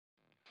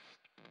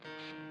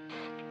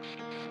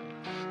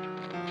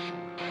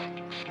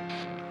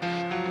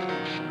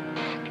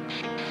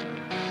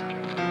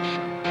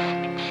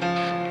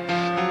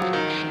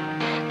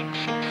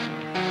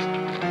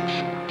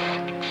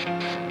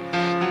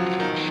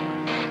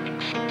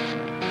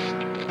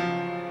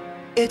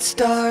It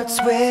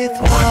starts with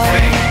one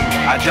thing,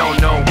 I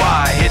don't know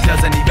why. It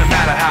doesn't even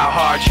matter how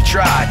hard you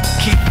try.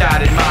 Keep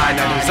that in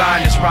mind, I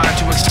designed this rhyme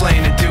to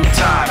explain in due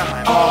time.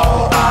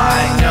 All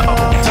I know,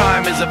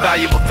 time is a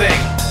valuable thing.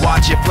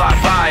 Watch it fly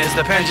by as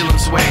the pendulum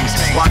swings.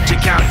 Watch it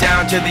count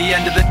down to the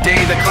end of the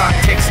day. The clock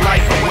takes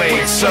life away,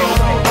 it's so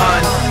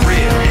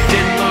unreal.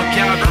 Didn't look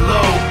out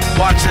below,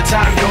 watch the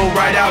time go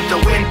right out the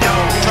window.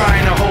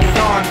 Trying to hold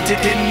on,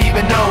 didn't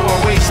even know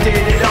I wasted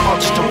it all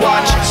just to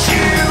watch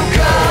you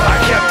go. I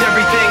kept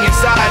everything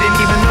inside, and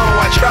even though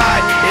I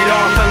tried, it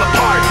all fell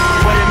apart.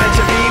 What it meant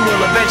to be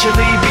will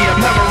eventually be a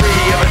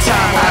memory of a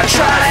time I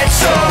tried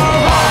so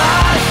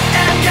hard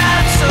and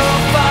got so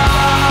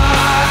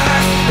far,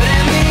 but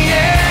in the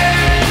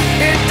end,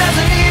 it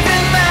doesn't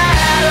even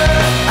matter.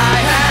 I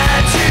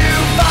had to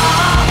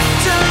fall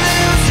to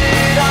lose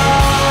it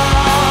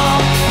all,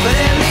 but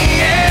in the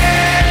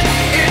end,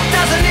 it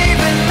doesn't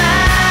even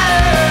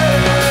matter.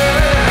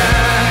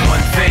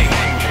 One thing,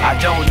 I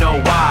don't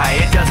know why.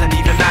 It doesn't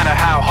even matter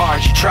how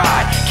hard you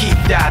try. Keep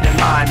that in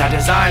mind, I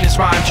designed this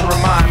rhyme to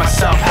remind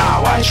myself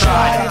how I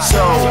tried so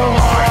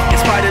hard. In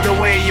spite of the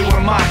way you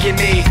were mocking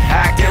me,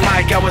 acting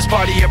like I was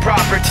part of your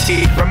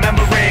property,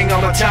 remembering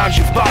all the times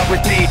you fought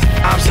with me,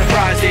 I'm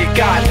surprised it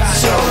got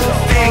so.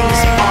 Things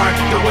aren't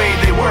the way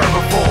they were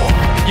before.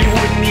 You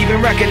wouldn't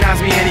even recognize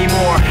me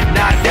anymore.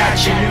 Not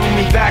that you knew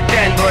me back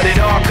then, but it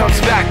all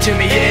comes back to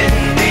me in